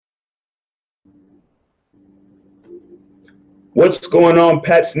What's going on,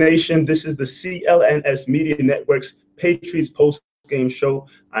 Pats Nation? This is the CLNS Media Network's Patriots post-game show.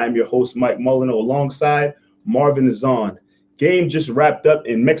 I am your host, Mike Molino, alongside Marvin Azan. Game just wrapped up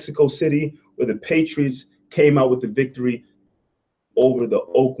in Mexico City, where the Patriots came out with the victory over the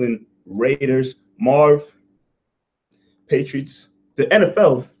Oakland Raiders. Marv, Patriots, the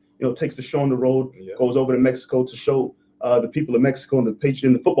NFL, takes the show on the road, goes over to Mexico to show the people of Mexico and the Patriots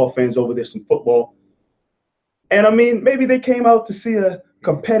and the football fans over there some football. And I mean, maybe they came out to see a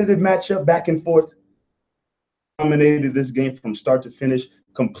competitive matchup back and forth. Dominated this game from start to finish,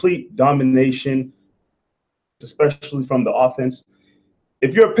 complete domination, especially from the offense.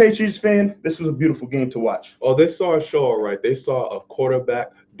 If you're a Patriots fan, this was a beautiful game to watch. Oh, they saw a show, all right. They saw a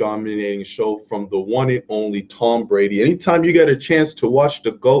quarterback dominating show from the one and only Tom Brady. Anytime you get a chance to watch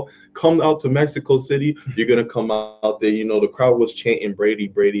the GOAT come out to Mexico City, you're going to come out there. You know, the crowd was chanting Brady,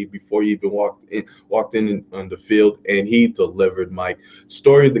 Brady before he even walked in on the field, and he delivered, Mike.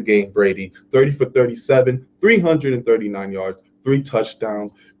 Story of the game, Brady, 30 for 37, 339 yards, 3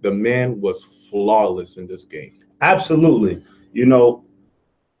 touchdowns. The man was flawless in this game. Absolutely. You know,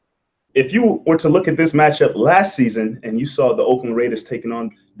 if you were to look at this matchup last season and you saw the Oakland Raiders taking on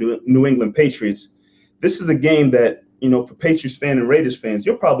the New England Patriots, this is a game that, for Patriots fans and Raiders fans,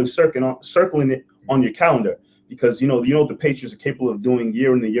 you're probably circling it on your calendar because, the Patriots are capable of doing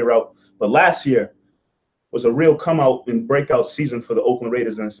year in and year out. But last year was a real come out and breakout season for the Oakland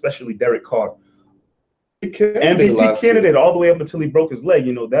Raiders, and especially Derek Carr. MVP candidate all the way up until he broke his leg.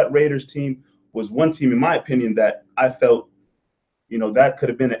 That Raiders team was one team, in my opinion, that I felt that could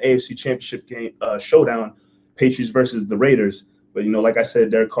have been an AFC Championship game showdown, Patriots versus the Raiders. But, like I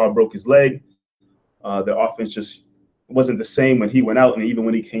said, Derek Carr broke his leg. The offense just wasn't the same when he went out and even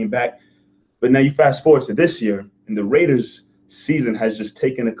when he came back. But now you fast forward to this year, and the Raiders' season has just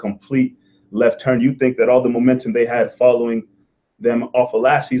taken a complete left turn. You think that all the momentum they had following them off of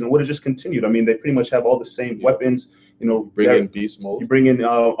last season would have just continued. I mean, they pretty much have all the same weapons. Bring in beast mode. You bring in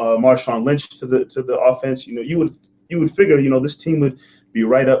Marshawn Lynch to the offense. You would figure, this team would be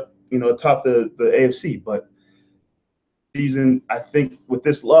right up, atop the AFC. But season, I think with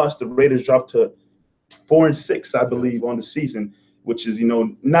this loss, the Raiders dropped to 4-6, I believe, on the season, which is,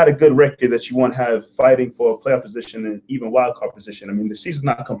 not a good record that you want to have fighting for a playoff position and even wild card position. I mean, the season's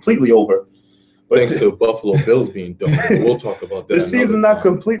not completely over. Thanks to Buffalo Bills being done. We'll talk about that. The season's not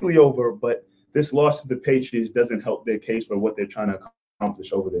completely over, but this loss to the Patriots doesn't help their case for what they're trying to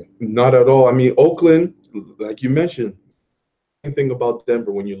accomplish over there. Not at all. I mean, Oakland, like you mentioned, same thing about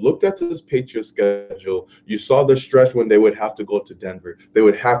Denver. When you looked at this Patriots schedule, you saw the stretch when they would have to go to Denver. They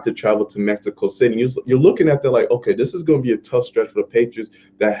would have to travel to Mexico City. You're looking at that like, okay, this is going to be a tough stretch for the Patriots.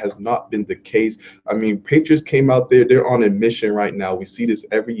 That has not been the case. I mean, Patriots came out there. They're on a mission right now. We see this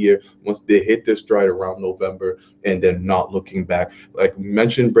every year once they hit their stride around November and then not looking back. Like we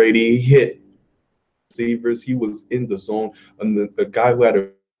mentioned, Brady hit receivers. He was in the zone. And the guy who had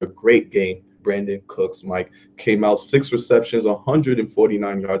a great game, Brandon Cooks, Mike, came out 6 receptions,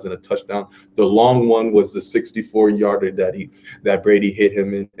 149 yards and a touchdown. The long one was the 64-yarder that Brady hit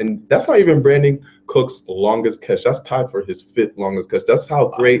him in. And that's not even Brandon Cooks' longest catch. That's tied for his 5th longest catch. That's how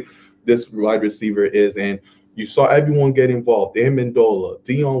great this wide receiver is. And you saw everyone get involved. Amendola,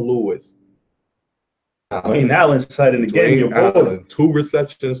 Dion Lewis. Dwayne Allen decided to get your boy. 2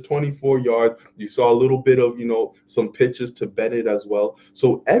 receptions, 24 yards. You saw a little bit of, some pitches to Bennett as well.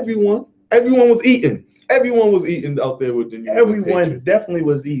 So everyone was eating. Everyone was eating out there with the New England Patriots. Definitely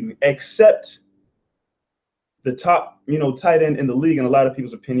was eating, except the top, tight end in the league, in a lot of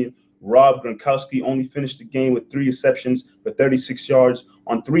people's opinion. Rob Gronkowski only finished the game with 3 receptions for 36 yards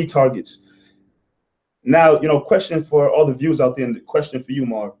on 3 targets. Now, question for all the viewers out there, and the question for you,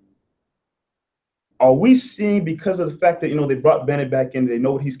 Marv. Are we seeing, because of the fact that, they brought Bennett back in, they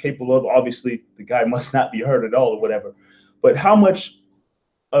know what he's capable of? Obviously, the guy must not be hurt at all or whatever. But how much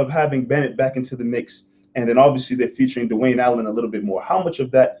of having Bennett back into the mix, and then obviously they're featuring Dwayne Allen a little bit more, how much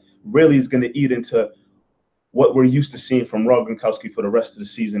of that really is going to eat into what we're used to seeing from Rob Gronkowski for the rest of the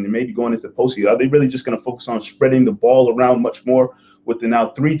season and maybe going into the postseason? Are they really just going to focus on spreading the ball around much more with the now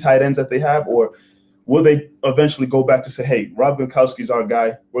 3 tight ends that they have, or will they eventually go back to say, hey, Rob Gronkowski's our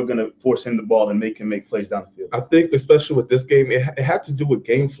guy, we're going to force him the ball and make him make plays down the field? I think, especially with this game, it had to do with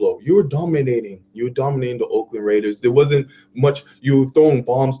game flow. You were dominating the Oakland Raiders. There wasn't much. You were throwing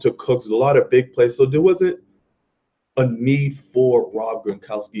bombs to Cooks, a lot of big plays. So there wasn't a need for Rob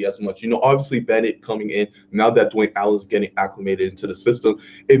Gronkowski as much. Obviously Bennett coming in, now that Dwayne Allen's getting acclimated into the system,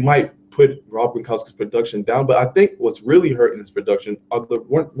 it might put Rob Gronkowski's production down. But I think what's really hurting his production are the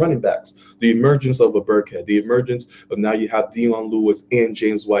running backs, the emergence of a Burkhead, the emergence of now you have Dion Lewis and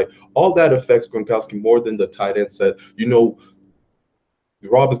James White. All that affects Gronkowski more than the tight end set.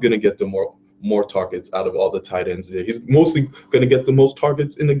 Rob is going to get the more targets out of all the tight ends there. He's mostly going to get the most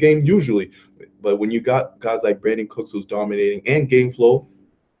targets in the game usually. But when you got guys like Brandon Cooks who's dominating and game flow,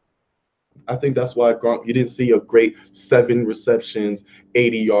 I think that's why you didn't see a great 7 receptions,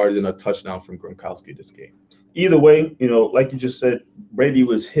 80 yards, and a touchdown from Gronkowski this game. Either way, like you just said, Brady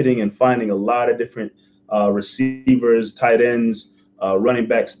was hitting and finding a lot of different receivers, tight ends, running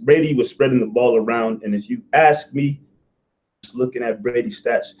backs. Brady was spreading the ball around. And if you ask me, just looking at Brady's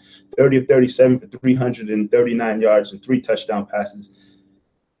stats, 30 of 37 for 339 yards and 3 touchdown passes.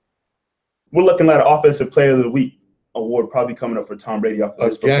 We're looking at an Offensive Player of the Week award probably coming up for Tom Brady off of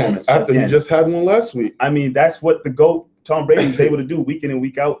his performance. After he just had one last week. I mean, that's what the GOAT Tom Brady is able to do week in and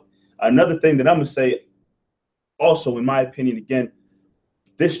week out. Another thing that I'm going to say, also, in my opinion, again,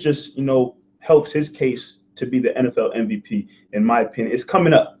 this just, helps his case to be the NFL MVP, in my opinion. It's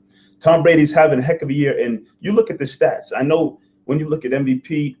coming up. Tom Brady's having a heck of a year, and you look at the stats. I know when you look at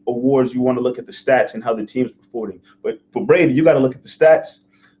MVP awards, you want to look at the stats and how the team's performing. But for Brady, you got to look at the stats,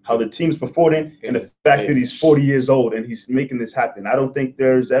 how the team's performing, and the fact that he's 40 years old and he's making this happen. I don't think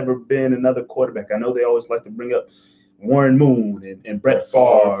there's ever been another quarterback. I know they always like to bring up Warren Moon and Brett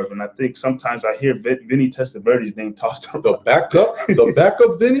Favre, and I think sometimes I hear Vinny Testaverde's name tossed around. The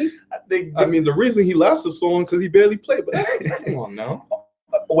backup Vinny? I mean, the reason he lasted so long because he barely played, but come on now.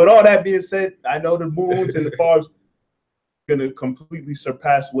 With all that being said, I know the Moons and the Favre's going to completely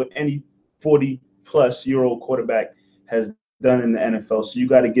surpass what any 40-plus-year-old quarterback has done in the NFL, so you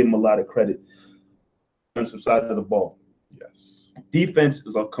got to give him a lot of credit on the side of the ball. Yes. Defense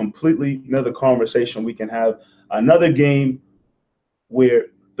is a completely another conversation we can have. Another game where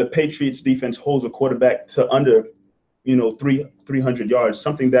the Patriots defense holds a quarterback to under, 300 yards,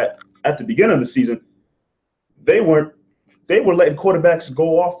 something that at the beginning of the season, they were letting quarterbacks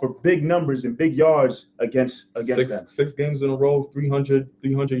go off for big numbers and big yards against them. 6 games in a row,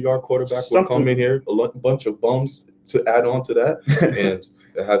 300-yard quarterback will come in here, a bunch of bums to add on to that, and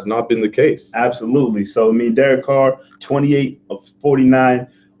it has not been the case. Absolutely. So, I mean, Derek Carr, 28 of 49,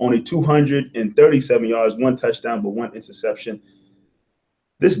 only 237 yards, 1 touchdown, but 1 interception.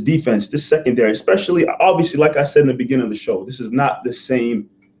 This defense, this secondary, especially, obviously, like I said in the beginning of the show, this is not the same,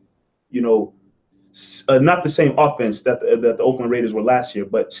 not the same offense that the Oakland Raiders were last year,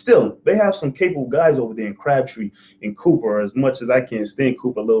 but still, they have some capable guys over there in Crabtree and Cooper, as much as I can stand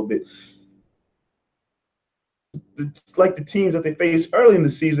Cooper a little bit. It's like the teams that they faced early in the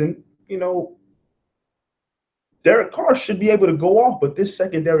season, Derek Carr should be able to go off, but this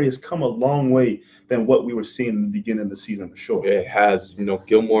secondary has come a long way than what we were seeing in the beginning of the season, for sure. It has.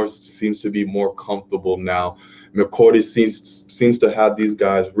 Gilmore seems to be more comfortable now. McCourty seems to have these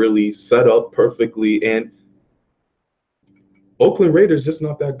guys really set up perfectly, and Oakland Raiders just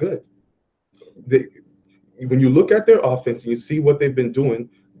not that good. When you look at their offense and you see what they've been doing,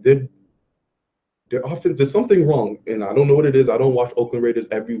 their offense, there's something wrong, and I don't know what it is. I don't watch Oakland Raiders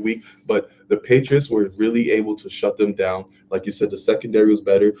every week, but the Patriots were really able to shut them down. Like you said, the secondary was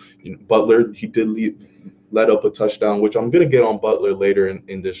better. Butler, he did let up a touchdown, which I'm going to get on Butler later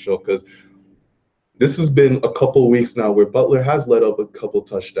in this show, because this has been a couple weeks now where Butler has let up a couple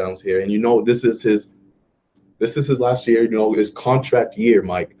touchdowns here, and this is his last year, his contract year,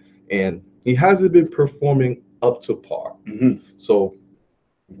 Mike, and he hasn't been performing up to par. Mm-hmm. So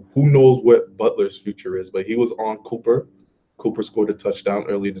who knows what Butler's future is, but he was on Cooper. Cooper scored a touchdown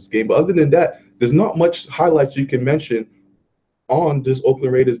early this game. But other than that, there's not much highlights you can mention on this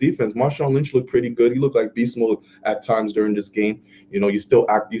Oakland Raiders defense. Marshawn Lynch looked pretty good. He looked like beast mode at times during this game. You still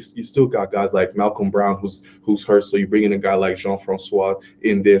got guys like Malcolm Brown who's hurt, so you bring in a guy like Jean-Francois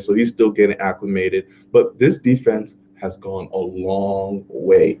in there, so he's still getting acclimated. But this defense has gone a long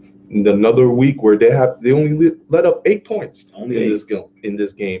way. Another week where they only let up 8 points in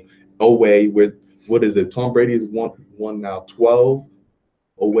this game away with, what is it? Tom Brady's won now 12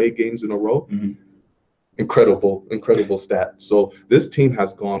 away games in a row. Mm-hmm. Incredible stat. So this team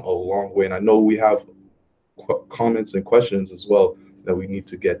has gone a long way, and I know we have comments and questions as well that we need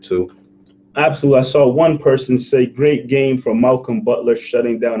to get to. Absolutely. I saw one person say, "Great game from Malcolm Butler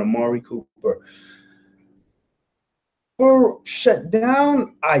shutting down Amari Cooper." Shut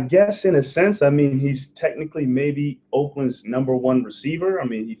down, I guess, in a sense. I mean, he's technically maybe Oakland's #1 receiver. I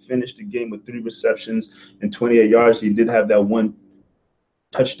mean, he finished the game with 3 receptions and 28 yards. He did have that 1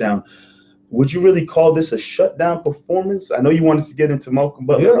 touchdown. Would you really call this a shutdown performance? I know you wanted to get into Malcolm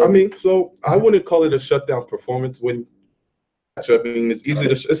Butler. Yeah, I mean, so I wouldn't call it a shutdown performance when I mean, it's easy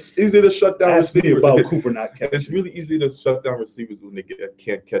to shut down receivers. About Cooper not catching. It's really easy to shut down receivers when they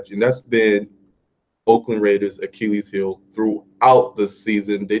can't catch you. And that's been Oakland Raiders' Achilles heel throughout the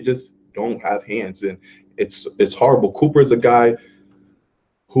season. They just don't have hands, and it's horrible. Cooper is a guy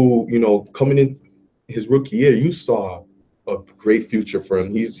who, coming in his rookie year, you saw a great future for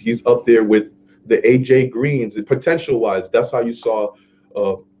him. He's up there with the AJ Greens, and potential wise. That's how you saw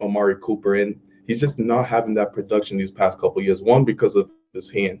Amari Cooper, and he's just not having that production these past couple of years. One, because of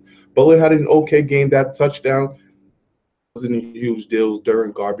his hand. Butler had an okay game. That touchdown wasn't a huge deal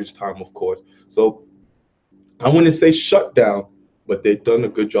during garbage time, of course. So I wouldn't say shut down, but they've done a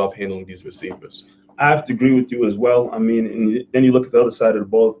good job handling these receivers. I have to agree with you as well. I mean, and then you look at the other side of the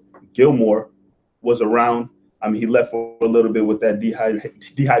ball. Gilmore was around. I mean, he left for a little bit with that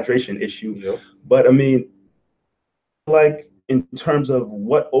dehydration issue. Yep. But I mean, like in terms of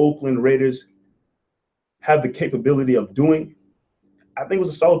what Oakland Raiders have the capability of doing, I think it was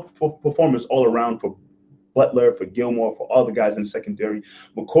a solid performance all around for Butler, for Gilmore, for all the guys in the secondary.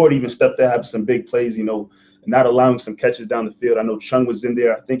 McCord even stepped up, had some big plays, not allowing some catches down the field. I know Chung was in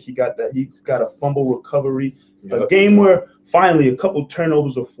there. I think he got a fumble recovery. Yep. A game where finally a couple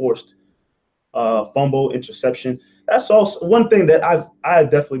turnovers were forced. Fumble, interception. That's also one thing that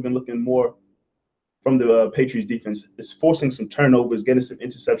I've definitely been looking more from the Patriots defense is forcing some turnovers, getting some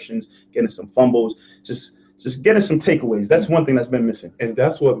interceptions, getting some fumbles, just getting some takeaways. That's one thing that's been missing. And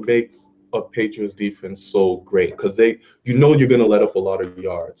that's what makes a Patriots defense so great, because you're going to let up a lot of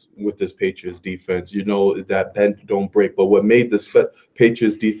yards with this Patriots defense. That bend don't break. But what made this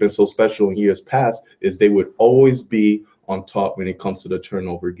Patriots defense so special in years past is they would always be on top when it comes to the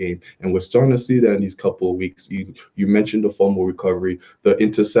turnover game. And we're starting to see that in these couple of weeks. You mentioned the fumble recovery. The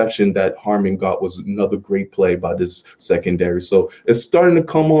interception that Harmon got was another great play by this secondary. So it's starting to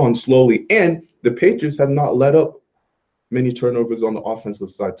come on slowly. And the Patriots have not let up many turnovers on the offensive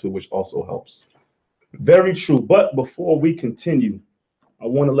side too, which also helps. Very true. But before we continue, I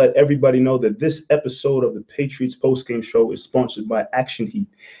want to let everybody know that this episode of the Patriots postgame show is sponsored by Action Heat.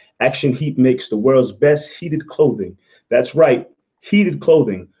 Action Heat makes the world's best heated clothing. That's right, heated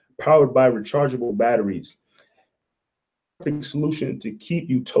clothing powered by rechargeable batteries. Perfect solution to keep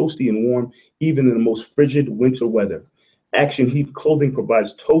you toasty and warm even in the most frigid winter weather. Action Heat clothing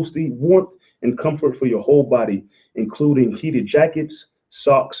provides toasty warmth and comfort for your whole body, including heated jackets,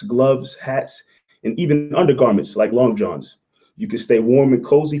 socks, gloves, hats, and even undergarments like long johns. You can stay warm and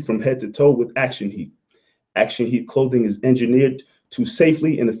cozy from head to toe with Action Heat. Action Heat clothing is engineered to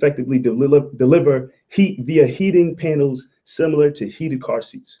safely and effectively deliver heat via heating panels similar to heated car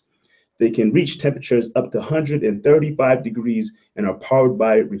seats. They can reach temperatures up to 135 degrees and are powered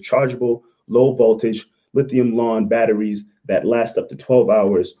by rechargeable, low-voltage lithium-ion batteries that last up to 12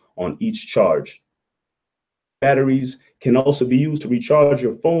 hours on each charge. Batteries can also be used to recharge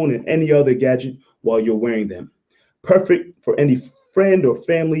your phone and any other gadget while you're wearing them. Perfect for any friend or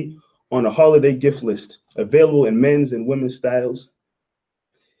family on a holiday gift list. Available in men's and women's styles.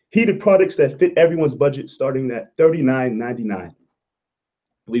 Heated products that fit everyone's budget starting at $39.99.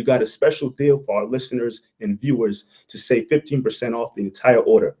 We've got a special deal for our listeners and viewers to save 15% off the entire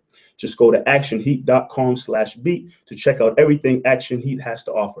order. Just go to actionheat.com/beat to check out everything Action Heat has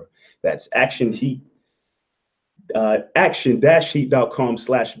to offer. That's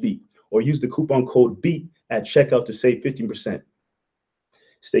action-heat.com/beat, or use the coupon code BEAT at checkout to save 15%.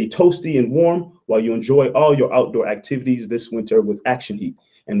 Stay toasty and warm while you enjoy all your outdoor activities this winter with Action Heat,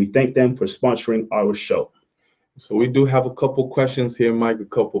 and we thank them for sponsoring our show. So we do have a couple questions here, Mike, a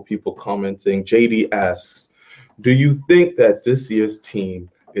couple people commenting. JD asks, do you think that this year's team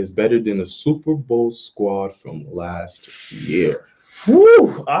is better than the Super Bowl squad from last year?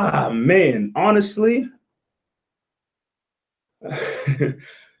 Whew, man, honestly,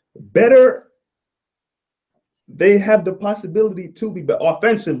 better. They have the possibility to be, but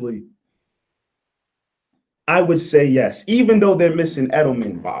offensively, I would say yes. Even though they're missing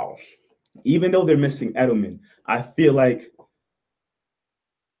Edelman, I feel like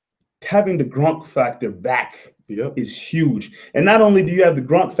having the Gronk factor back is huge. And not only do you have the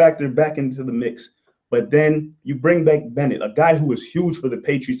Gronk factor back into the mix, but then you bring back Bennett, a guy who was huge for the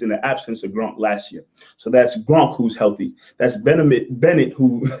Patriots in the absence of Gronk last year. So that's Gronk who's healthy. That's Bennett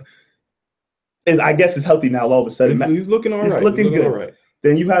who is, I guess, is healthy now all of a sudden. He's looking all right. He's looking good. All right.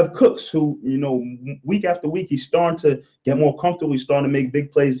 Then you have Cooks who, week after week, he's starting to get more comfortable. He's starting to make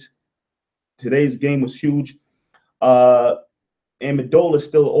big plays. Today's game was huge. Amendola is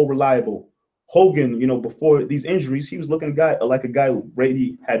still reliable. Hogan, before these injuries, he was looking like a guy who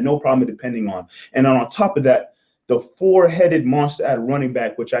Brady had no problem depending on. And on top of that, the four-headed monster at running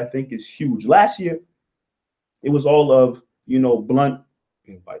back, which I think is huge. Last year, it was all of, Blunt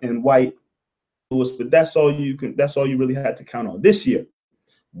and White, Lewis, but that's all you really had to count on. This year,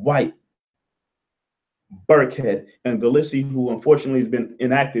 White, Burkhead, and Velissi, who unfortunately has been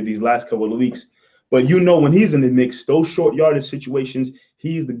inactive these last couple of weeks. But when he's in the mix, those short yardage situations,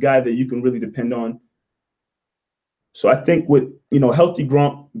 He's the guy that you can really depend on. So I think with, healthy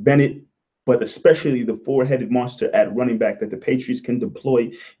Gronk, Bennett, but especially the four-headed monster at running back that the Patriots can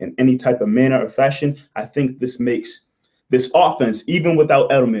deploy in any type of manner or fashion, I think this makes this offense, even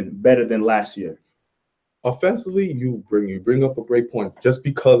without Edelman, better than last year. Offensively, you bring up a great point. Just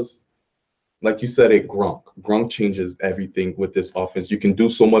because, like you said, Gronk changes everything with this offense. You can do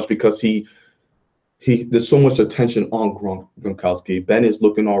so much because there's so much attention on Gronkowski. Ben is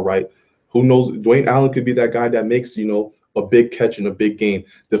looking all right. Who knows? Dwayne Allen could be that guy that makes, a big catch in a big game.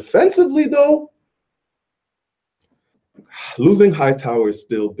 Defensively, though, losing Hightower is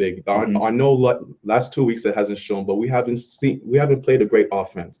still big. I know last 2 weeks it hasn't shown, but we haven't played a great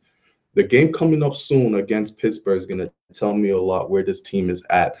offense. The game coming up soon against Pittsburgh is going to tell me a lot where this team is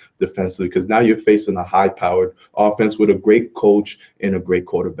at defensively, because now you're facing a high-powered offense with a great coach and a great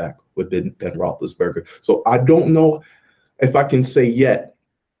quarterback with Ben Roethlisberger. So I don't know if I can say yet,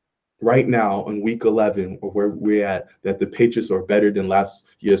 right now in Week 11, or where we're at, that the Patriots are better than last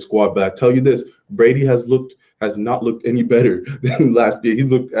year's squad. But I tell you this, Brady has not looked any better than last year. He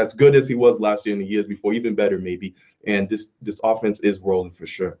looked as good as he was last year and the years before, even better maybe. And this offense is rolling for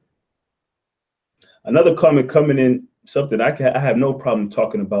sure. Another comment coming in, something I have no problem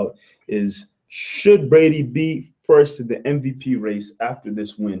talking about, is should Brady be first in the MVP race after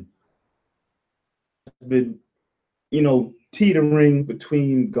this win? It's been, teetering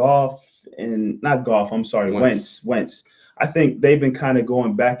between Wentz. I think they've been kind of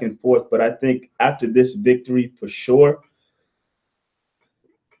going back and forth, but I think after this victory, for sure,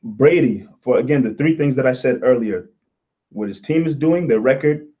 Brady, for again the three things that I said earlier, what his team is doing, their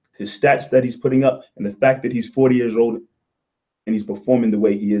record, his stats that he's putting up, and the fact that he's 40 years old and he's performing the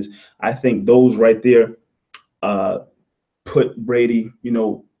way he is, I think those right there put Brady,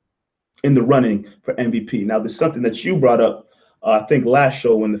 in the running for MVP. Now, there's something that you brought up, I think last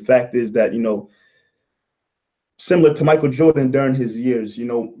show, and the fact is that, similar to Michael Jordan during his years,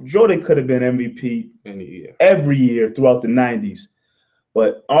 Jordan could have been MVP every year throughout the 90s.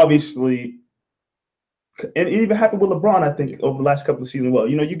 But obviously, and it even happened with LeBron, I think, over the last couple of seasons. Well,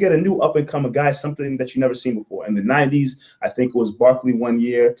 you get a new up-and-coming guy, something that you never seen before. In the 90s, I think it was Barkley one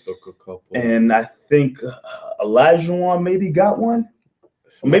year. Took a couple. And I think Olajuwon maybe got one.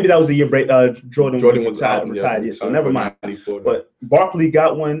 Or maybe that was the year Jordan was retired. Yeah, so never mind. But Barkley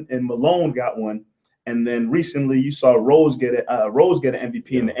got one and Malone got one. And then recently you saw Rose get an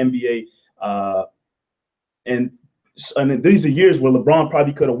MVP in the NBA. And these are years where LeBron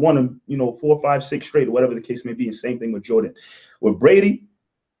probably could have won them, 4, 5, 6 straight, or whatever the case may be. And same thing with Jordan. With Brady,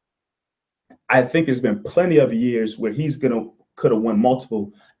 I think there's been plenty of years where could have won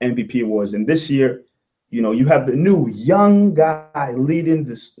multiple MVP awards. And this year, you have the new young guy leading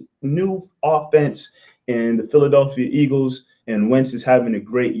this new offense in the Philadelphia Eagles, and Wentz is having a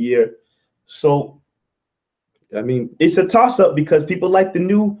great year. So, I mean, it's a toss-up because people like the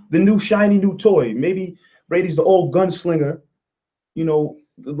new shiny new toy. Maybe Brady's the old gunslinger, the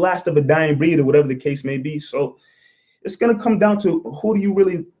last of a dying breed, or whatever the case may be. So it's going to come down to who do you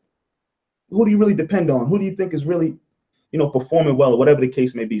really depend on? Who do you think is really performing well, or whatever the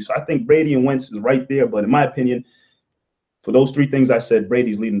case may be. So I think Brady and Wentz is right there. But in my opinion, for those three things I said,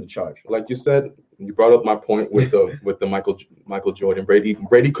 Brady's leading the charge. Like you said, you brought up my point with the Michael Jordan.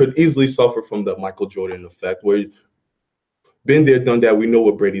 Brady could easily suffer from the Michael Jordan effect, where been there, done that. We know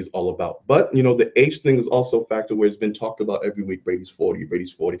what Brady's all about. But the age thing is also a factor where it's been talked about every week. Brady's 40,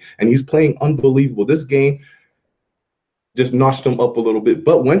 and he's playing unbelievable. This game just notched him up a little bit.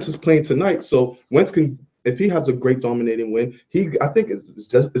 But Wentz is playing tonight, so Wentz can. If he has a great dominating win, I think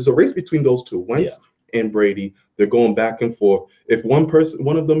it's a race between those two, Wentz and Brady. They're going back and forth. If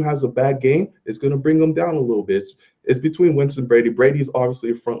one of them has a bad game, it's going to bring them down a little bit. It's between Wentz and Brady. Brady's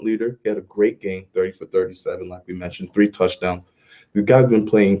obviously a front leader. He had a great game, 30 for 37, like we mentioned, 3 touchdowns. The guy's been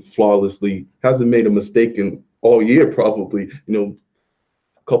playing flawlessly. Hasn't made a mistake in all year, probably. A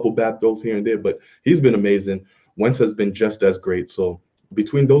couple bad throws here and there, but he's been amazing. Wentz has been just as great. So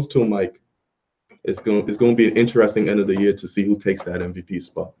between those two, Mike, it's going to be an interesting end of the year to see who takes that MVP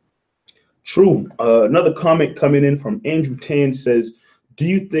spot. True. Another comment coming in from Andrew Tan says, do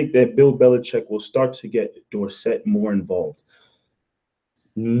you think that Bill Belichick will start to get Dorsett more involved?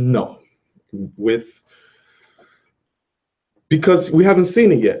 No. Because we haven't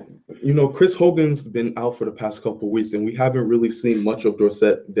seen it yet. Chris Hogan's been out for the past couple of weeks, and we haven't really seen much of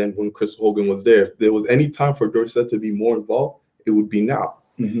Dorsett than when Chris Hogan was there. If there was any time for Dorsett to be more involved, it would be now.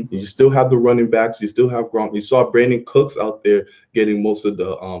 Mm-hmm. You still have the running backs. You still have Gronk. You saw Brandon Cooks out there getting most of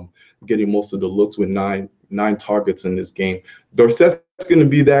the looks with nine targets in this game. Dorsett's going to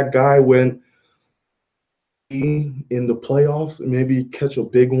be that guy when in the playoffs, maybe catch a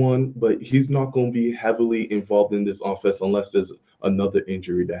big one, but he's not going to be heavily involved in this offense unless there's another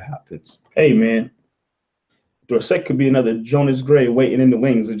injury that happens. Hey, man, Dorsett could be another Jonas Gray waiting in the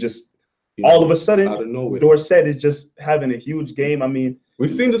wings, and just all of a sudden, out of nowhere, Dorsett is just having a huge game. I mean,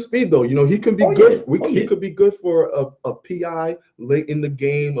 we've seen the speed though. He can be good. He could be good for a PI late in the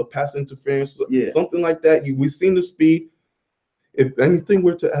game, a pass interference, something like that. We've seen the speed. If anything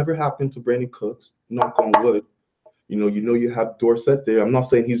were to ever happen to Brandon Cooks, knock on wood, you have Dorsett there. I'm not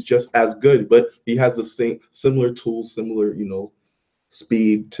saying he's just as good, but he has the similar tools, similar,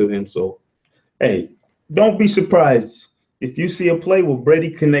 speed to him. So, hey, don't be surprised if you see a play where Brady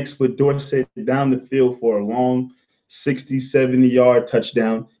connects with Dorsett down the field for a long 60, 70-yard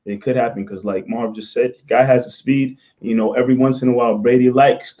touchdown. It could happen because, like Marv just said, the guy has the speed. Every once in a while, Brady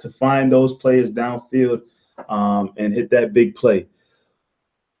likes to find those players downfield and hit that big play.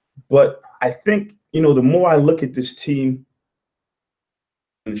 But I think, the more I look at this team,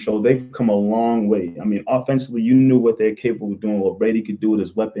 they've come a long way. I mean, offensively, you knew what they're capable of doing, what Brady could do with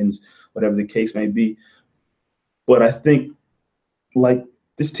his weapons, whatever the case may be. But I think, like,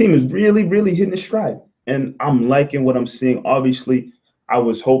 this team is really, really hitting its stride. And I'm liking what I'm seeing. Obviously, I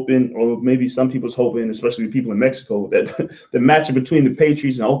was hoping, or maybe some people's hoping, especially people in Mexico, that the matchup between the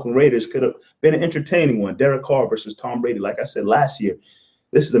Patriots and Oakland Raiders could have been an entertaining one. Derek Carr versus Tom Brady. Like I said last year,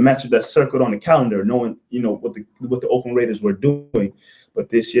 this is a matchup that's circled on the calendar, knowing, what the Oakland Raiders were doing. But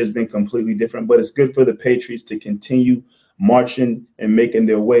this year's been completely different. But it's good for the Patriots to continue marching and making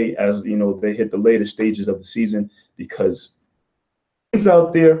their way as, they hit the later stages of the season, because things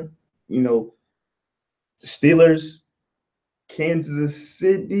out there, the Steelers, Kansas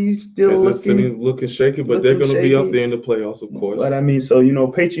City still looking shaky, but they're going to be up there in the playoffs, of course. But I mean, so,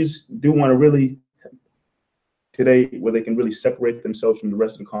 Patriots do want to really today where they can really separate themselves from the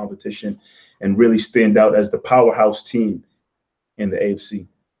rest of the competition and really stand out as the powerhouse team in the AFC.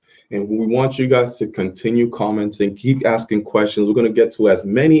 And we want you guys to continue commenting, keep asking questions. We're going to get to as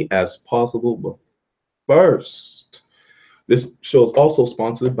many as possible. But first, this show is also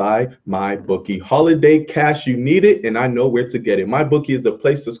sponsored by MyBookie. Holiday cash, you need it, and I know where to get it. MyBookie is the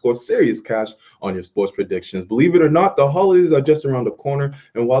place to score serious cash on your sports predictions. Believe it or not, the holidays are just around the corner,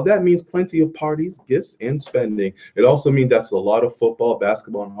 and while that means plenty of parties, gifts, and spending, it also means that's a lot of football,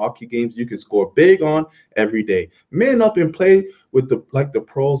 basketball, and hockey games you can score big on every day. Man up and play with the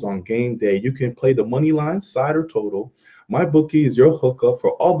pros on game day. You can play the money line, side, or total. MyBookie is your hookup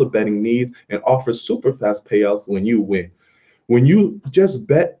for all the betting needs and offers super fast payouts when you win. When you just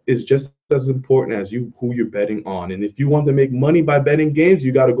bet is just as important as who you're betting on. And if you want to make money by betting games,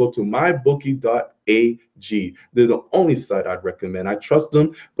 you got to go to mybookie.ag. They're the only site I'd recommend. I trust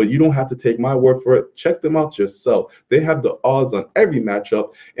them, but you don't have to take my word for it. Check them out yourself. They have the odds on every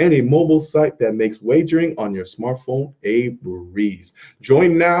matchup and a mobile site that makes wagering on your smartphone a breeze.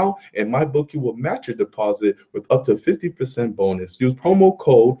 Join now, and MyBookie will match your deposit with up to 50% bonus. Use promo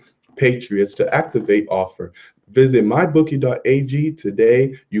code Patriots to activate offer. Visit mybookie.ag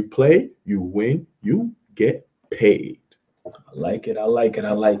today. You play, you win, you get paid. I like it.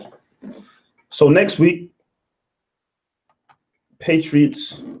 So next week,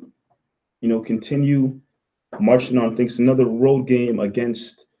 Patriots, continue marching on. I think it's another road game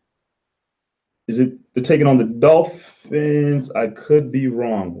against, they're taking on the Dolphins? I could be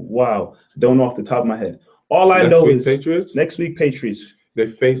wrong. Wow. Don't know off the top of my head. All I know is Patriots? Next week, Patriots. They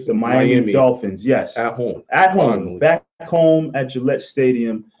face the Miami Dolphins, yes. At home. Finally. Back home at Gillette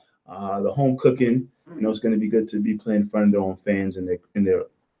Stadium. The home cooking. It's going to be good to be playing in front of their own fans in their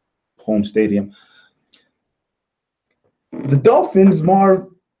home stadium. The Dolphins, Marv,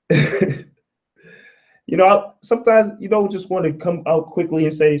 sometimes you don't just want to come out quickly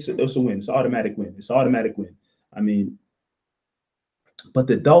and say it's a win. It's an automatic win. I mean, but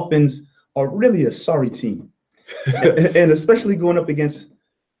the Dolphins are really a sorry team. And especially going up against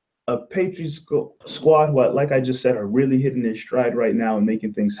a Patriots squad who, like I just said, are really hitting their stride right now and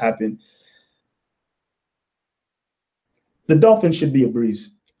making things happen. The Dolphins should be a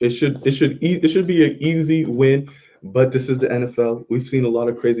breeze. It should be an easy win, but this is the NFL. We've seen a lot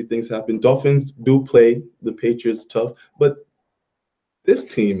of crazy things happen. Dolphins do play the Patriots tough, but this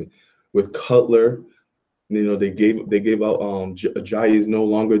team with Cutler, they gave out Ajayi is no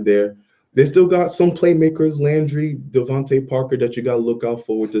longer there. They still got some playmakers, Landry, Devontae Parker, that you got to look out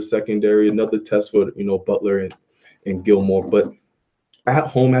for with the secondary. Another test for, Butler and Gilmore. But at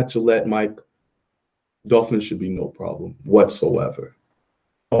home at Gillette, Mike, Dolphins should be no problem whatsoever.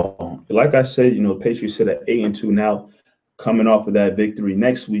 Oh, like I said, Patriots sit at 8-2 now, coming off of that victory.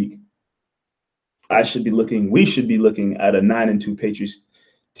 Next week, we should be looking at a 9-2 Patriots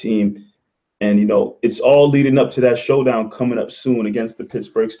team. And, it's all leading up to that showdown coming up soon against the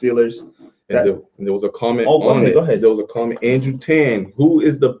Pittsburgh Steelers. And there was a comment on it. Go ahead. There was a comment. Andrew Tan, who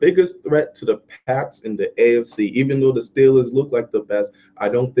is the biggest threat to the Pats in the AFC? Even though the Steelers look like the best, I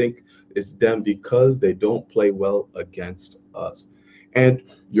don't think it's them because they don't play well against us. And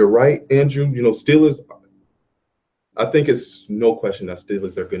you're right, Andrew. Steelers, I think it's no question that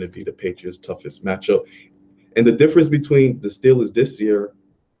Steelers are going to be the Patriots' toughest matchup. And the difference between the Steelers this year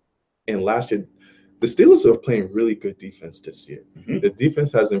and last year, the Steelers are playing really good defense this year. Mm-hmm. The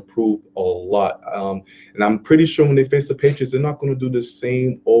defense has improved a lot. And I'm pretty sure when they face the Patriots, they're not going to do the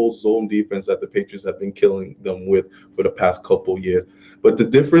same old zone defense that the Patriots have been killing them with for the past couple years. But the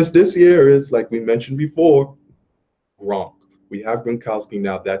difference this year is, like we mentioned before, Gronk. We have Gronkowski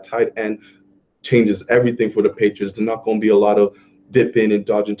now. That tight end changes everything for the Patriots. There's not going to be a lot of dipping and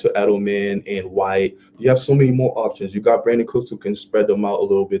dodging to Edelman and White. You have so many more options. You got Brandon Cooks who can spread them out a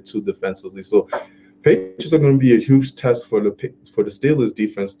little bit too defensively. So Patriots are going to be a huge test for the Steelers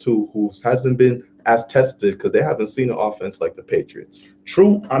defense too, who hasn't been as tested because they haven't seen an offense like the Patriots.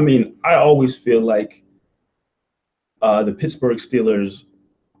 True. I mean, I always feel like the Pittsburgh Steelers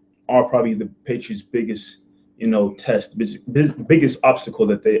are probably the Patriots' biggest, test, biggest obstacle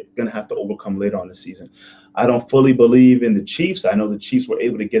that they're going to have to overcome later on the season. I don't fully believe in the Chiefs. I know the Chiefs were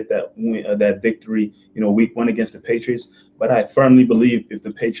able to get that win, that victory, week 1 against the Patriots. But I firmly believe if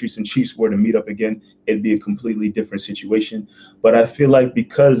the Patriots and Chiefs were to meet up again, it'd be a completely different situation. But I feel like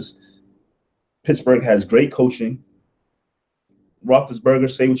because Pittsburgh has great coaching,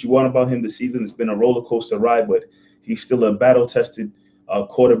 Roethlisberger, say what you want about him this season, it's been a roller coaster ride, but he's still a battle-tested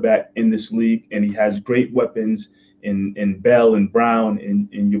quarterback in this league, and he has great weapons in Bell and Brown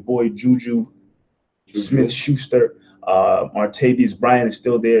and your boy Juju Smith-Schuster. Martavis Bryant is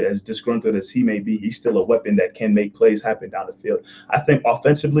still there, as disgruntled as he may be. He's still a weapon that can make plays happen down the field. I think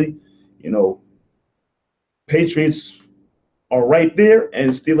offensively, Patriots are right there, and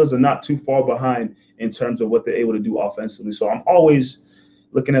Steelers are not too far behind in terms of what they're able to do offensively. So I'm always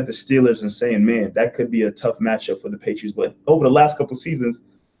looking at the Steelers and saying, man, that could be a tough matchup for the Patriots. But over the last couple of seasons,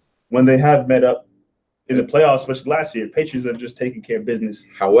 when they have met up in the playoffs, especially last year, Patriots have just taken care of business.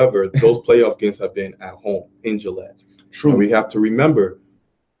 However, those playoff games have been at home in Gillette. True. And we have to remember,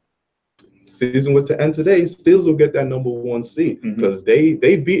 season was to end today, Steelers will get that number 1 seed because they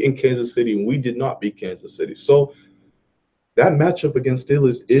beat in Kansas City and we did not beat Kansas City. So that matchup against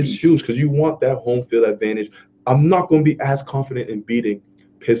Steelers is huge because you want that home field advantage. I'm not going to be as confident in beating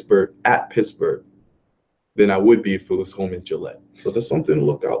Pittsburgh at Pittsburgh than I would be if it was home in Gillette. So there's something to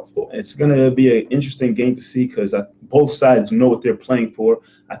look out for. It's going to be an interesting game to see because both sides know what they're playing for.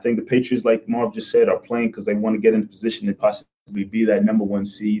 I think the Patriots, like Marv just said, are playing because they want to get in position to possibly be that number 1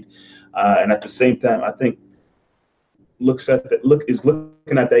 seed. And at the same time, I think is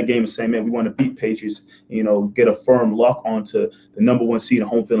looking at that game and saying, man, we want to beat Patriots, get a firm lock onto the number 1 seed and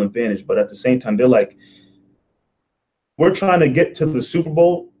home field advantage. But at the same time, they're like, we're trying to get to the Super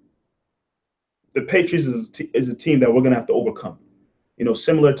Bowl. The Patriots is a team that we're going to have to overcome.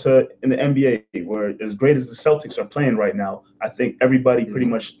 Similar to in the NBA, where as great as the Celtics are playing right now, I think everybody pretty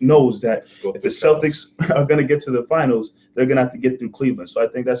much knows that if the Celtics are going to get to the finals, they're going to have to get through Cleveland. So I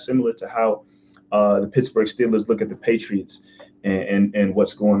think that's similar to how the Pittsburgh Steelers look at the Patriots and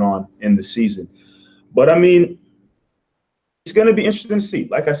what's going on in the season. But, I mean, it's going to be interesting to see.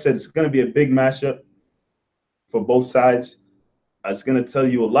 Like I said, it's going to be a big matchup for both sides. It's going to tell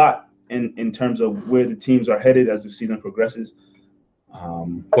you a lot in terms of where the teams are headed as the season progresses.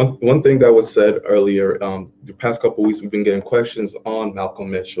 One thing that was said earlier, the past couple of weeks, we've been getting questions on Malcolm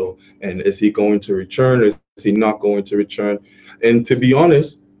Mitchell, and is he going to return, or is he not going to return? And to be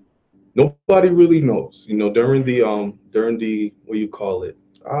honest, nobody really knows. During the what do you call it?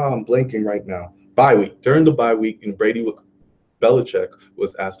 I'm blanking right now. Bye week. During the bye week, and Belichick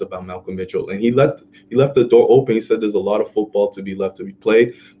was asked about Malcolm Mitchell, and he left the door open. He said there's a lot of football to be left to be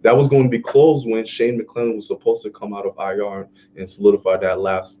played. That was going to be closed when Shane McClellan was supposed to come out of IR and solidify that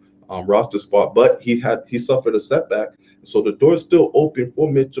last roster spot, but he suffered a setback, so the door is still open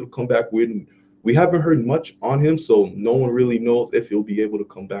for Mitchell to come back. We haven't heard much on him, so no one really knows if he'll be able to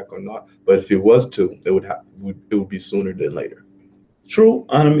come back or not. But if he was to, it would be sooner than later. True.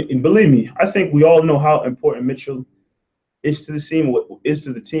 And believe me, I think we all know how important Mitchell is to the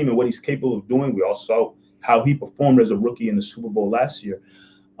team, and what he's capable of doing. We all saw how he performed as a rookie in the Super Bowl last year.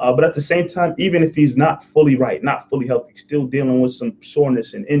 But at the same time, even if he's not fully right, not fully healthy, still dealing with some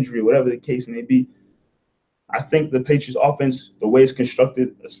soreness and injury, whatever the case may be, I think the Patriots offense, the way it's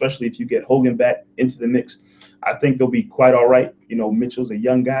constructed, especially if you get Hogan back into the mix, I think they'll be quite all right. Mitchell's a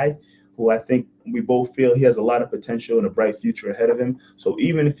young guy who I think we both feel he has a lot of potential and a bright future ahead of him. So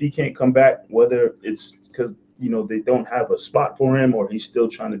even if he can't come back, whether it's because they don't have a spot for him or he's still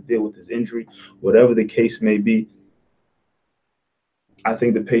trying to deal with his injury, whatever the case may be, I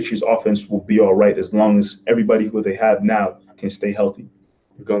think the Patriots offense will be all right as long as everybody who they have now can stay healthy.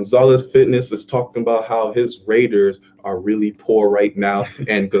 Gonzalez Fitness is talking about how his Raiders are really poor right now.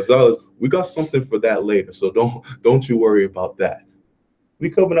 And Gonzalez, we got something for that later, so don't you worry about that. We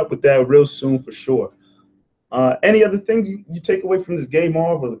coming up with that real soon for sure. Any other things you take away from this game,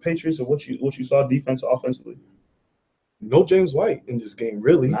 Marv, or the Patriots, or what you saw defense, offensively? No James White in this game,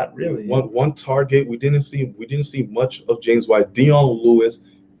 really. Not really. One target. We didn't see much of James White. Dion Lewis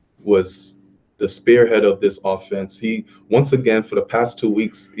was the spearhead of this offense. He, once again, for the past 2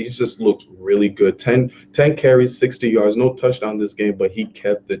 weeks, he's just looked really good. 10 carries, 60 yards, no touchdown this game, but he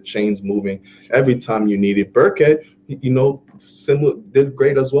kept the chains moving every time you needed. Burkhead, similar, did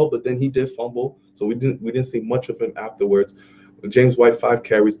great as well, but then he did fumble, so we didn't see much of him afterwards. James White, 5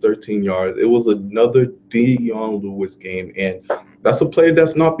 carries, 13 yards. It was another Dion Lewis game, and that's a player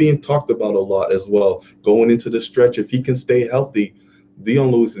that's not being talked about a lot as well. Going into the stretch, if he can stay healthy, Dion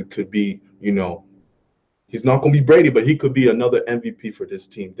Lewis could be, he's not going to be Brady, but he could be another MVP for this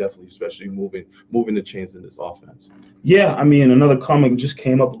team, definitely, especially moving the chains in this offense. Yeah, I mean, another comment just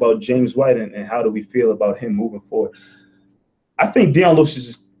came up about James White and how do we feel about him moving forward. I think Dion Lewis is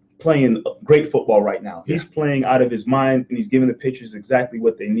just playing great football right now. He's playing out of his mind, and he's giving the Patriots exactly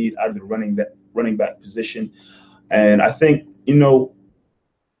what they need out of the running back position. And I think,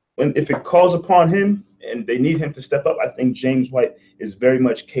 if it calls upon him and they need him to step up, I think James White is very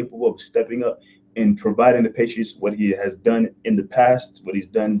much capable of stepping up and providing the Patriots what he has done in the past, what he's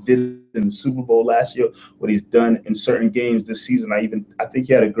did in the Super Bowl last year, what he's done in certain games this season. I think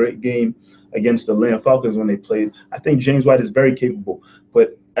he had a great game against the Atlanta Falcons when they played. I think James White is very capable.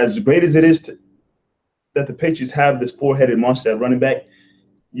 But as great as it is that the Patriots have this four-headed monster at running back,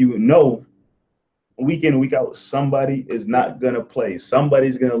 week in and week out, somebody is not going to play.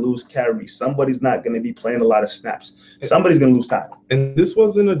 Somebody's going to lose carries. Somebody's not going to be playing a lot of snaps. Somebody's going to lose time. And this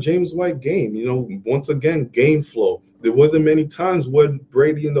wasn't a James White game. Once again, game flow. There wasn't many times when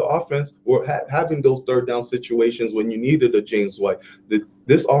Brady and the offense were having those third down situations when you needed a James White.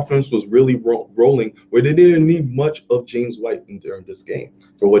 This offense was really rolling where they didn't need much of James White during this game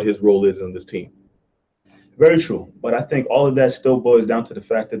for what his role is on this team. Very true. But I think all of that still boils down to the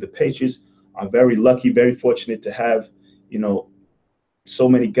fact that the Patriots are very lucky, very fortunate to have, so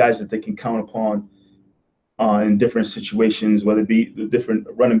many guys that they can count upon in different situations, whether it be the different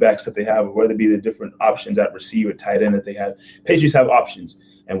running backs that they have, or whether it be the different options at receiver, tight end that they have. Patriots have options.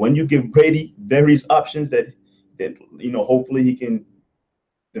 And when you give Brady various options that hopefully he can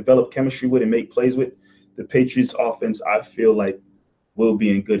develop chemistry with and make plays with, the Patriots offense, I feel like, will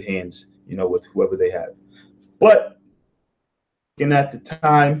be in good hands, with whoever they have. But looking at the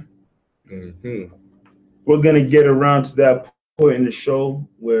time, we're going to get around to that point in the show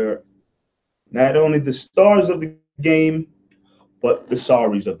where not only the stars of the game, but the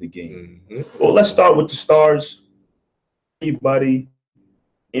sorries of the game. Well, let's start with the stars. Anybody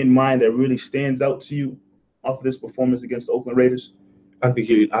in mind that really stands out to you off of this performance against the Oakland Raiders? I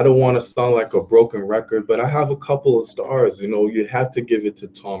don't want to sound like a broken record, but I have a couple of stars. You have to give it to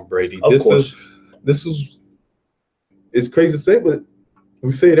Tom Brady. Of course. It's crazy to say, but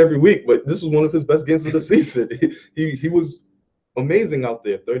we say it every week, but this was one of his best games of the season. He was amazing out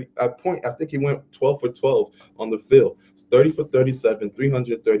there. I think he went 12 for 12 on the field. It's 30 for 37,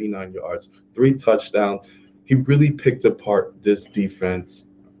 339 yards, 3 touchdowns. He really picked apart this defense.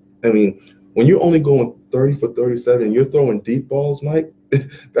 I mean, when you're only going 30 for 37 and you're throwing deep balls, Mike,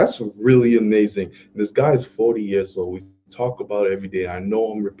 that's really amazing. This guy is 40 years old. We talk about it every day. I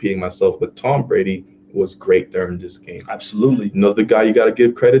know I'm repeating myself, but Tom Brady was great during this game. Absolutely. Another guy you got to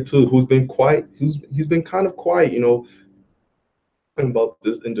give credit to who's been quiet, he's been kind of quiet, about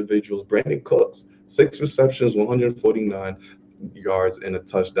this individual, Brandon Cooks, 6 receptions, 149 yards and a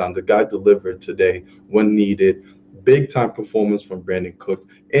touchdown. The guy delivered today when needed. Big time performance from Brandon Cooks.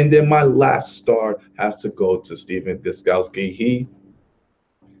 And then my last star has to go to Stephen Gostkowski. He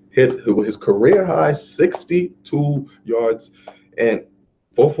hit his career high 62 yards and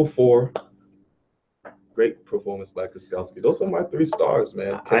 4 for 4. Great performance by Gostkowski. Those are my 3 stars,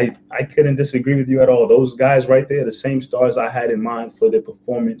 man. I couldn't disagree with you at all. Those guys right there, the same stars I had in mind for the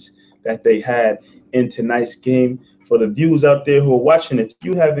performance that they had in tonight's game. For the viewers out there who are watching, if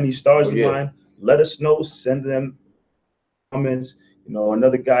you have any stars in mind, let us know. Send them comments.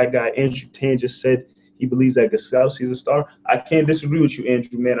 Another guy, Andrew Tan, just said he believes that Gostkowski is a star. I can't disagree with you,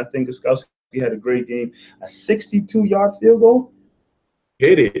 Andrew, man. I think Gostkowski had a great game. A 62-yard field goal.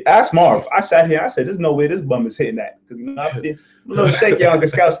 hit it. Ask Marv. I sat here. I said, "There's no way this bum is hitting that." Because I'm a little shaky on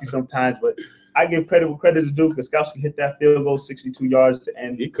Gostkowski sometimes, but I give credit where credit is due. Gostkowski hit that field goal, 62 yards to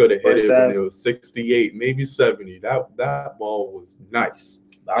end. He could have hit it when it was 68, maybe 70. That ball was nice.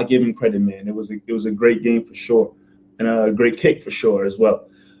 I give him credit, man. It was a great game for sure, and a great kick for sure as well.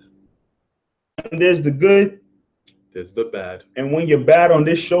 And there's the good. There's the bad. And when you're bad on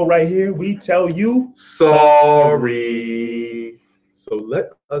this show right here, we tell you sorry. So let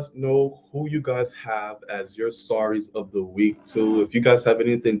us know who you guys have as your sorries of the week too. If you guys have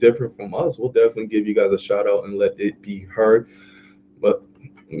anything different from us, we'll definitely give you guys a shout out and let it be heard. But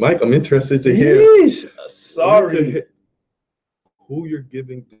Mike, I'm interested to hear sorry who you're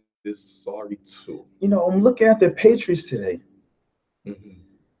giving this sorry to. You know, I'm looking at the Patriots today, mm-hmm.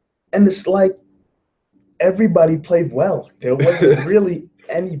 and it's like everybody played well. There wasn't really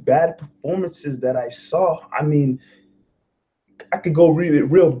any bad performances that I saw. I mean, I could go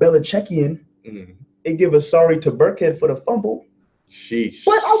real Belichickian and give a sorry to Burkhead for the fumble. Sheesh.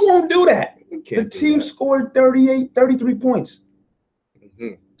 But I won't do that. The team scored 33 points.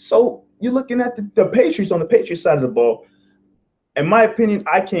 Mm-hmm. So you're looking at the Patriots on the Patriots side of the ball. In my opinion,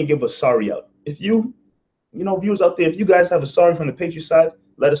 I can't give a sorry out. If viewers out there, if you guys have a sorry from the Patriots side,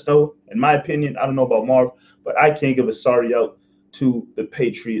 let us know. In my opinion, I don't know about Marv, but I can't give a sorry out to the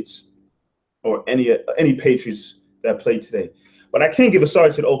Patriots or any Patriots that played today. But I can't give a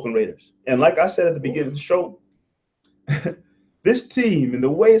sorry to the Oakland Raiders. And like I said at the beginning of the show, this team and the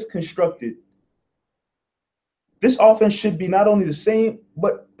way it's constructed, this offense should be not only the same,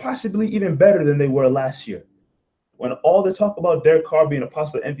 but possibly even better than they were last year. When all the talk about Derek Carr being a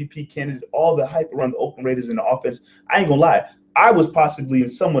possible MVP candidate, all the hype around the Oakland Raiders in the offense, I ain't gonna lie, I was possibly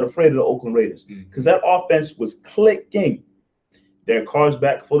and somewhat afraid of the Oakland Raiders because that offense was clicking. Derek Carr's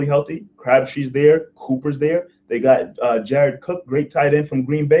back fully healthy. Crabtree's there. Cooper's there. They got Jared Cook, great tight end from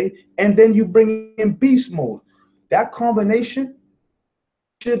Green Bay. And then you bring in beast mode. That combination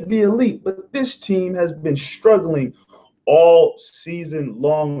should be elite. But this team has been struggling all season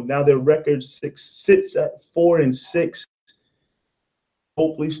long. Now their record sits at 4-6.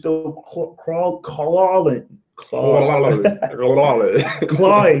 Hopefully still clawing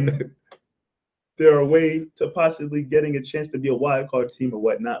their way to possibly getting a chance to be a wild card team or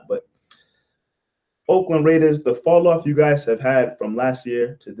whatnot. But Oakland Raiders, the fall off you guys have had from last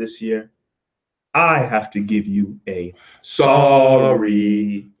year to this year, I have to give you a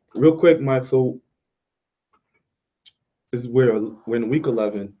sorry. Real quick, Mike. So we're in week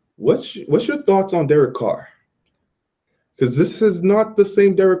 11. What's your thoughts on Derek Carr? Because this is not the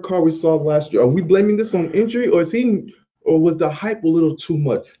same Derek Carr we saw last year. Are we blaming this on injury, or was the hype a little too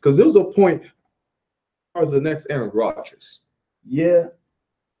much? Because there was a point Carr's the next Aaron Rodgers. Yeah,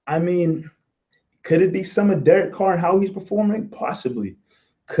 I mean, could it be some of Derek Carr and how he's performing? Possibly.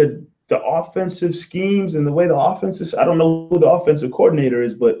 Could the offensive schemes and the way the offense is, I don't know who the offensive coordinator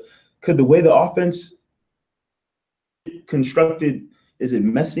is, but could the way the offense constructed, is it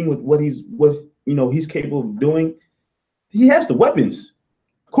messing with what he's capable of doing? He has the weapons.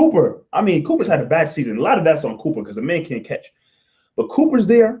 Cooper's had a bad season. A lot of that's on Cooper because the man can't catch. But Cooper's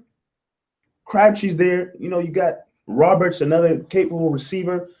there. Crabtree's there. You got Roberts, another capable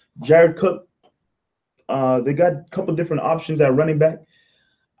receiver. Jared Cook. They got a couple different options at running back.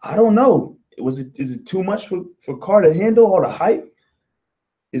 I don't know. Is it too much for Carr to handle all the hype?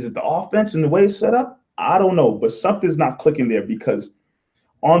 Is it the offense and the way it's set up? I don't know. But something's not clicking there because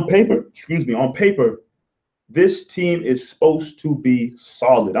on paper, this team is supposed to be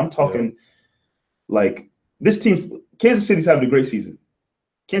solid. I'm talking like this team. Kansas City's having a great season.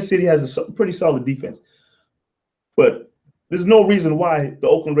 Kansas City has a pretty solid defense. But there's no reason why the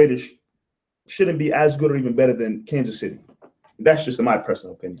Oakland Raiders shouldn't be as good or even better than Kansas City. That's just my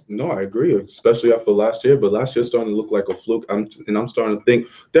personal opinion. No, I agree, especially after last year. But last year's starting to look like a fluke. I'm starting to think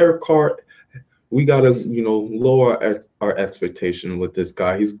Derek Carr, we got to, lower our expectation with this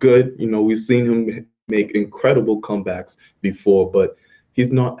guy. He's good. We've seen him make incredible comebacks before, but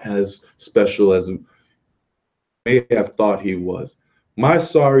he's not as special as we may have thought he was. My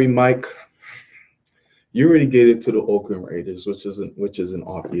sorry, Mike. You already gave it to the Oakland Raiders, which isn't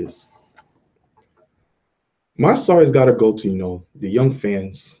obvious. My sorry's got to go to the young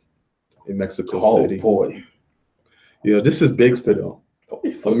fans in Mexico City. Oh boy, this is big for them.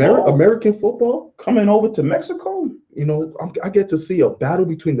 American football coming over to Mexico. I get to see a battle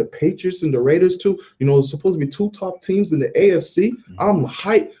between the Patriots and the Raiders too. It's supposed to be two top teams in the AFC. I'm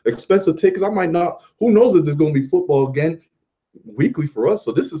hyped. Expensive tickets. I might not. Who knows if there's going to be football again weekly for us?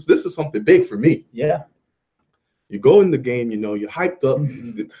 So this is something big for me. Yeah. You go in the game. You're hyped up.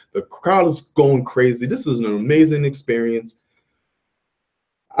 The crowd is going crazy. This is an amazing experience.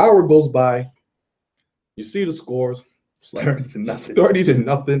 Hour goes by. You see the scores. It's like 30-0.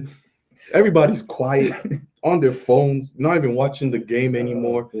 30-0. Everybody's quiet on their phones, not even watching the game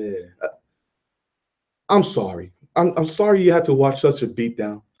anymore. I'm sorry. I'm sorry you had to watch such a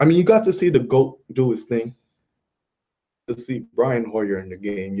beatdown. I mean, you got to see the GOAT do his thing. To see Brian Hoyer in the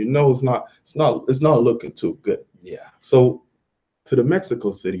game, it's not looking too good. Yeah. So, to the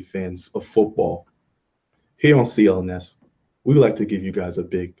Mexico City fans of football, here on CLNS, we would like to give you guys a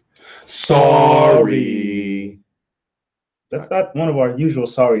big sorry. That's not one of our usual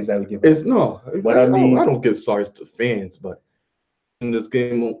sorries that we give. It's no. But I mean, I don't give sorries to fans, but in this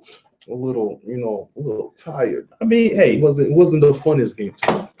game, a little tired. I mean, hey, it wasn't the funnest game.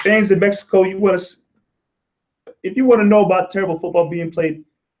 Fans in Mexico, if you want to know about terrible football being played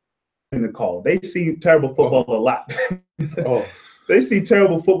in the call, they see terrible football a lot. They see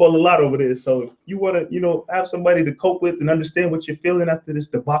terrible football a lot over there. So if you want to, have somebody to cope with and understand what you're feeling after this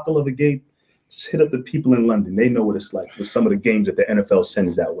debacle of a game, just hit up the people in London. They know what it's like with some of the games that the NFL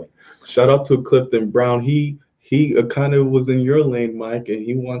sends that way. Shout out to Clifton Brown. He kind of was in your lane, Mike, and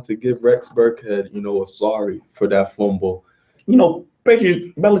he wanted to give Rex Burkhead, a sorry for that fumble. Patriots,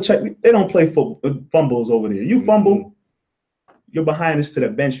 Belichick, they don't play fumbles over there. You fumble, you're behind us to the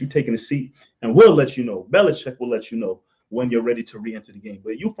bench, you're taking a seat, and we'll let you know. Belichick will let you know when you're ready to re-enter the game.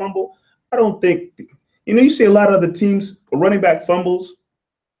 But you fumble, I don't think, you see a lot of other teams, running back fumbles,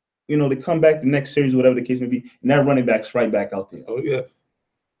 they come back the next series, whatever the case may be, and that running back's right back out there. Oh, yeah.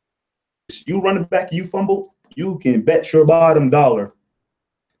 You running back, you fumble, you can bet your bottom dollar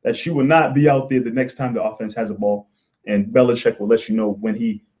that you will not be out there the next time the offense has a ball. And Belichick will let you know when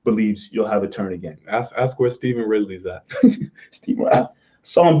he believes you'll have a turn again. Ask where Stephen Ridley's at. Stephen, I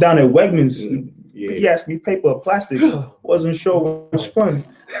saw him down at Wegmans. Yeah. He asked me paper or plastic. Wasn't sure which one.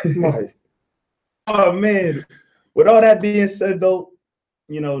 Oh, man. With all that being said, though,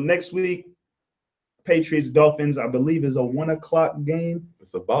 next week, Patriots, Dolphins, I believe is a 1:00 game.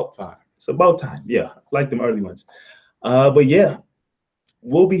 It's about time. Yeah, I like them early ones. But yeah,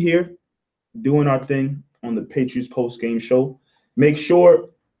 we'll be here doing our thing on the Patriots post-game show. Make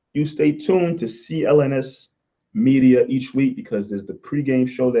sure you stay tuned to CLNS Media each week because there's the pregame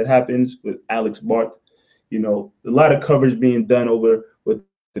show that happens with Alex Barth. A lot of coverage being done over with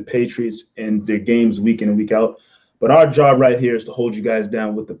the Patriots and their games week in and week out. But our job right here is to hold you guys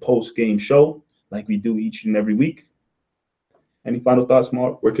down with the post-game show like we do each and every week. Any final thoughts,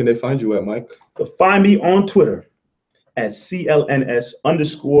 Mark? Where can they find you at, Mike? Find me on Twitter at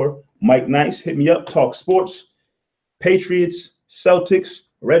CLNS_Mike Nice. Hit me up, talk sports, Patriots, Celtics,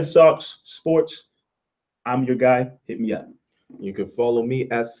 Red Sox, sports. I'm your guy. Hit me up. You can follow me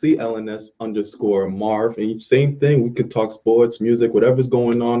at CLNS_Marv. And same thing, we can talk sports, music, whatever's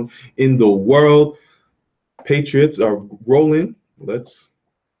going on in the world. Patriots are rolling.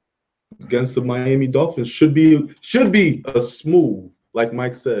 Against the Miami Dolphins. Should be a smooth, like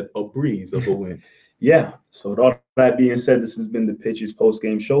Mike said, a breeze of a win. Yeah. So with all that being said, this has been the Patriots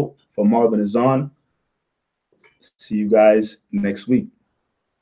post-game show for Marvin Azan. See you guys next week.